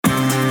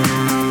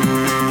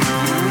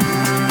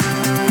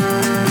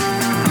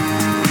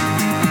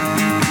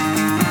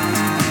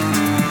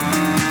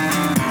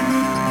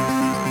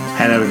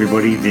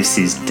everybody, this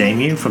is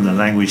Damien from the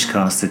Language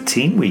Caster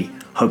team. We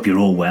hope you're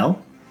all well.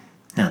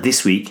 Now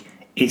this week,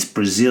 it's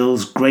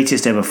Brazil's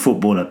greatest ever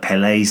footballer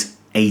Pelé's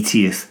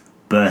 80th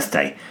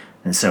birthday.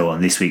 And so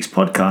on this week's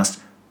podcast,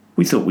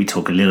 we thought we'd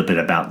talk a little bit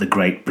about the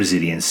great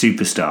Brazilian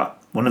superstar,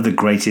 one of the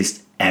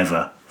greatest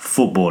ever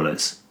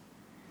footballers.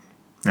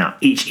 Now,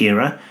 each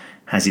era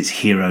has its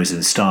heroes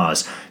and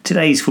stars.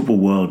 Today's football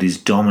world is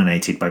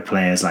dominated by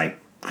players like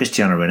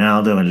Cristiano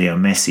Ronaldo and Leo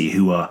Messi,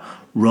 who are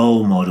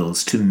role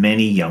models to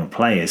many young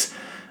players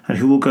and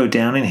who will go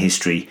down in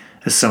history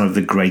as some of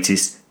the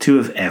greatest to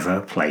have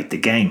ever played the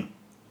game.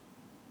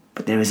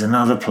 But there is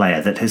another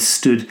player that has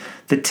stood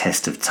the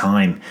test of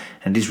time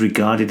and is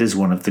regarded as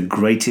one of the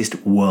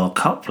greatest World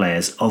Cup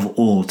players of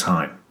all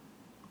time.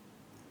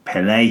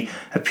 Pelé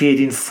appeared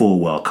in 4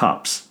 World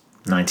Cups,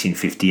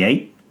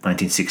 1958,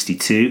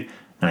 1962,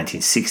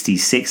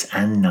 1966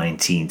 and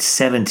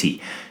 1970,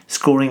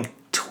 scoring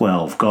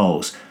 12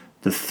 goals,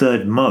 the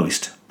third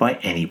most by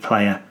any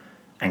player,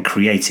 and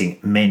creating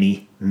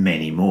many,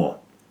 many more.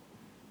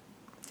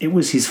 It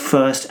was his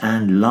first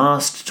and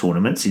last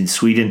tournaments in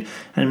Sweden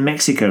and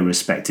Mexico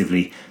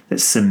respectively that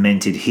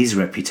cemented his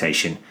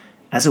reputation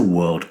as a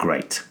world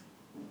great.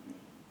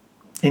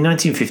 In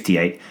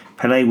 1958,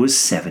 Pelé was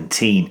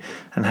 17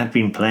 and had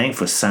been playing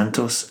for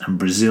Santos and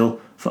Brazil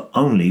for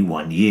only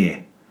 1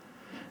 year.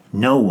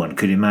 No one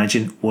could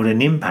imagine what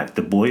an impact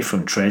the boy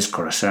from Três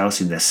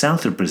Corações in the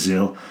south of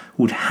Brazil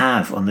would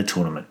have on the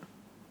tournament.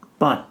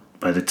 But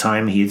by the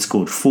time he had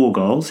scored 4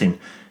 goals,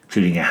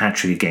 including a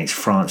hat-trick against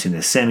France in the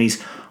semis,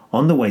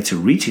 on the way to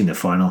reaching the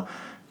final,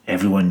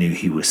 everyone knew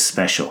he was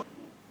special.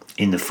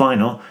 In the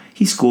final,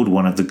 he scored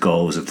one of the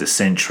goals of the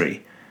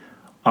century.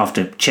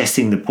 After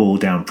chesting the ball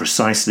down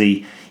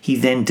precisely, he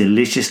then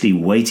deliciously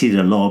weighted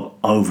a lob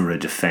over a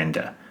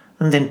defender,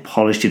 and then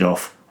polished it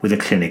off with a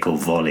clinical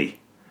volley.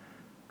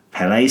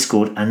 Pelé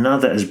scored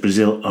another as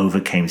Brazil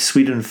overcame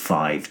Sweden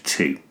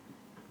 5-2.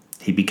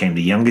 He became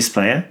the youngest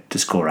player to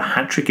score a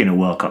hat-trick in a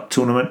World Cup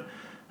tournament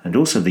and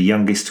also the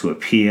youngest to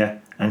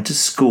appear and to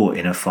score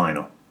in a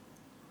final.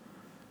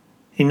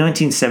 In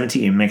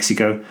 1970 in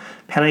Mexico,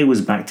 Pelé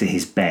was back to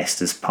his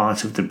best as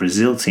part of the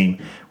Brazil team,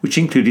 which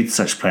included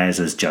such players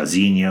as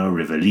Jairzinho,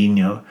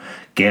 Rivellino,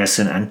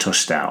 Gerson and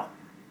Tostão.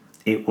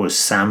 It was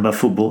samba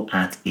football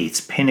at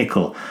its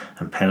pinnacle,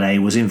 and Pelé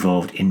was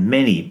involved in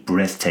many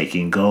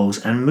breathtaking goals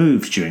and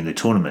moves during the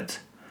tournament.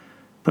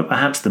 But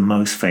perhaps the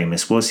most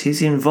famous was his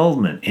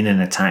involvement in an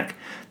attack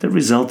that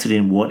resulted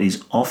in what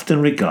is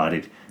often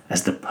regarded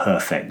as the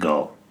perfect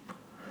goal.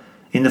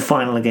 In the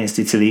final against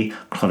Italy,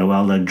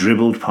 Clodoaldo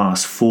dribbled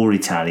past 4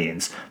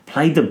 Italians,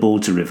 played the ball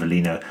to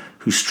Rivellino,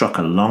 who struck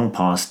a long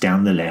pass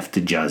down the left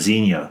to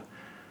Jairzinho.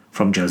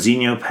 From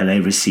Jairzinho,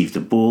 Pelé received the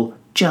ball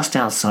just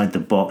outside the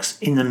box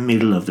in the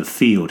middle of the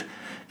field,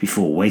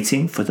 before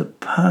waiting for the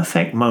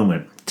perfect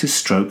moment to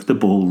stroke the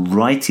ball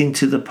right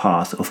into the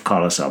path of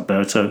Carlos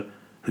Alberto,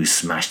 who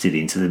smashed it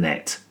into the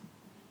net.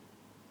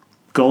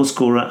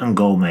 Goalscorer and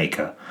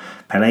goalmaker,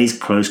 Pelé's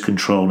close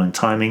control and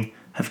timing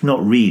have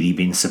not really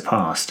been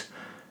surpassed.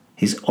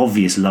 His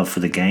obvious love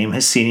for the game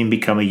has seen him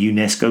become a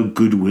UNESCO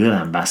Goodwill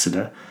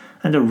Ambassador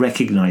and a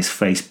recognised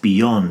face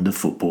beyond the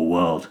football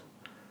world.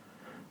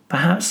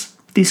 Perhaps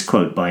this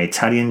quote by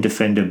Italian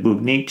defender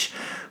Bugnic,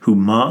 who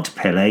marked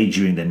Pelé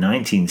during the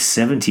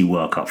 1970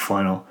 World Cup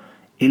final,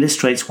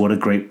 illustrates what a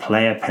great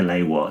player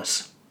Pelé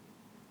was.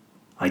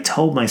 I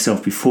told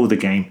myself before the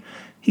game,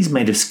 he's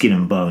made of skin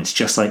and bones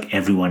just like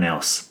everyone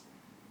else.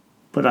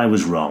 But I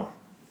was wrong.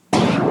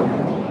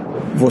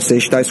 Você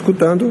está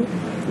escutando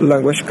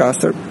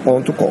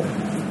languagecaster.com.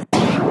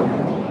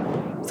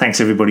 Thanks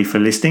everybody for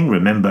listening.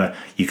 Remember,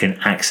 you can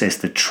access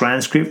the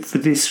transcript for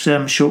this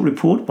short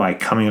report by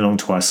coming along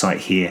to our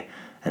site here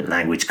at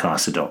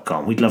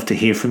languagecaster.com. We'd love to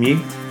hear from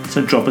you,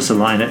 so drop us a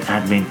line at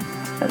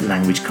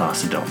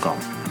admin@languagecaster.com.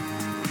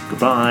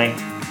 Goodbye.